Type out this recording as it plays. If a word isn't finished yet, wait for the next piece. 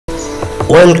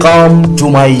Welcome to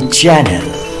my channel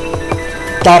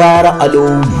তারার আলো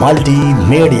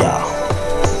multimedia.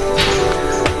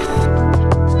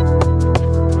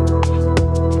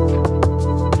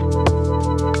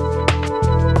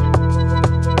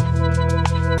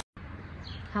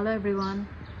 Hello everyone,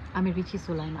 আমি রিচি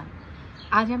সুলাইমান।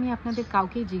 আজ আমি আপনাদের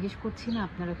কাউকেই জিজ্ঞেস করছি না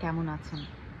আপনারা কেমন আছেন,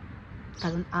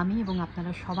 কারণ আমি এবং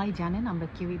আপনারা সবাই জানেন আমরা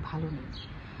কেউই ভালো নেই।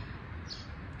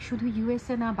 শুধু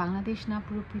ইউএসএ না, বাংলাদেশ না,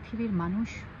 পুরো পৃথিবীর মানুষ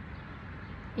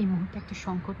এই মুহূর্তে একটা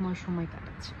সংকটময় সময়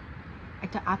কাটাচ্ছে,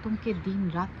 একটা আতঙ্কের দিন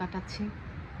রাত কাটাচ্ছে,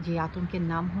 যে আতঙ্কের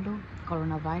নাম হলো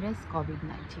করোনা ভাইরাস,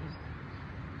 কোভিড-19।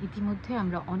 ইতিমধ্যে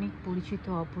আমরা অনেক পরিচিত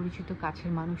অপরিচিত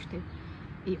কাছের মানুষদের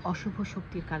এই অশুভ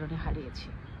শক্তির কারণে হারিয়েছি।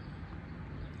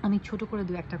 আমি ছোট করে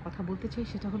দু একটা কথা বলতে চাই,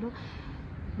 সেটা হলো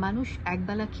মানুষ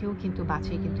একবেলা খেয়েও কিন্তু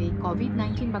বাঁচে, কিন্তু এই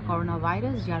কোভিড-19 বা করোনা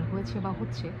ভাইরাস যার হয়েছে বা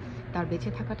হচ্ছে তার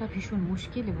বেঁচে থাকাটা ভীষণ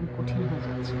মুশকিল এবং কঠিন হয়ে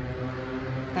যাচ্ছে।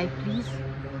 তাই প্লিজ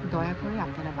দয়া করে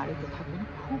আপনারা বাড়িতে থাকুন।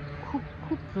 খুব খুব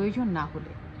খুব প্রয়োজন না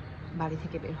হলে বাড়ি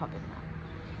থেকে বের হবেন না।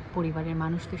 পরিবারের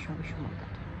মানুষদের সঙ্গে সময়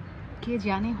কাটান। কে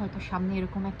জানে, হয়তো সামনে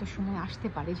এরকম একটা সময় আসতে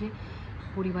পারে যে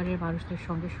পরিবারের মানুষদের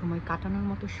সঙ্গে সময় কাটানোর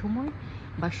মতো সময়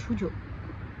বা সুযোগ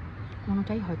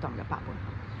কোনোটাই হয়তো আমরা পাবো না।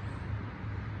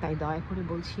 তাই দয়া করে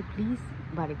বলছি, প্লিজ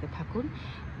বাড়িতে থাকুন।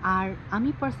 আর আমি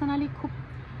পার্সোনালি খুব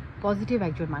পজিটিভ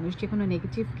একজন মানুষ, যে কোনো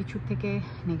নেগেটিভ কিছু থেকে,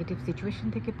 নেগেটিভ সিচুয়েশন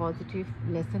থেকে পজিটিভ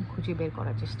লেসন খুঁজে বের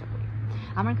করার চেষ্টা করি।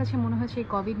 আমার কাছে মনে হয়েছে এই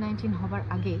কোভিড-19 হবার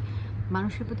আগে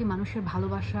মানুষের প্রতি মানুষের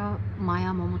ভালোবাসা,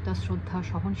 মায়া, মমতা, শ্রদ্ধা,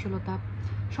 সহনশীলতা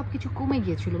সব কিছু কমে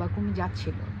গিয়েছিল বা কমে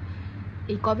যাচ্ছিল।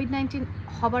 এই কোভিড-19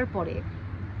 হবার পরে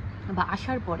বা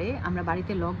আসার পরে আমরা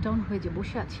বাড়িতে লকডাউন হয়ে যে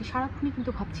বসে আছি, সারাক্ষণই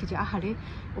কিন্তু ভাবছি যে আহারে,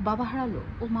 ও বাবা হারালো,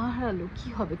 ও মা হারালো, কী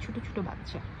হবে, ছোট ছোট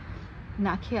বাচ্চা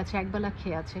না খেয়ে আছে, একবেলা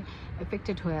খেয়ে আছে,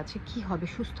 এফেক্টেড হয়ে আছে, কি হবে,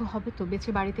 সুস্থ হবে তো,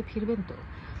 বেঁচে বাড়িতে ফিরবেন তো?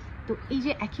 তো এই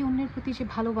যে একে অন্যের প্রতি যে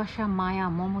ভালোবাসা, মায়া,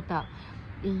 মমতা,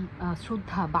 এই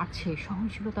শ্রদ্ধা বাড়ছে,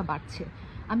 সহনশীলতা বাড়ছে।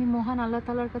 আমি মহান আল্লাহ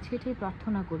তাআলার কাছে এটাই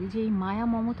প্রার্থনা করি যে এই মায়া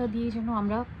মমতা দিয়ে যেন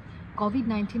আমরা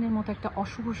কোভিড-19-এর মতো একটা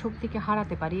অশুভ শক্তিকে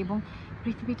হারাতে পারি এবং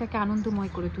পৃথিবীটাকে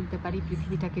আনন্দময় করে তুলতে পারি,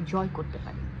 পৃথিবীটাকে জয় করতে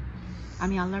পারি।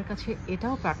 আমি আল্লাহর কাছে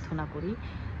এটাও প্রার্থনা করি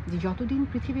যে যতদিন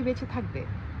পৃথিবী বেঁচে থাকবে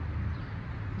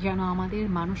যেন আমাদের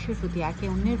মানুষের প্রতি, একে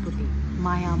অন্যের প্রতি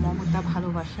মায়া, মমতা,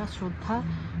 ভালোবাসা, শ্রদ্ধা,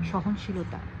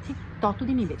 সহনশীলতা ঠিক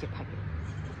ততদিনই বেঁচে থাকে।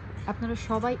 আপনারা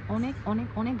সবাই অনেক অনেক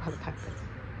অনেক ভালো থাকবেন।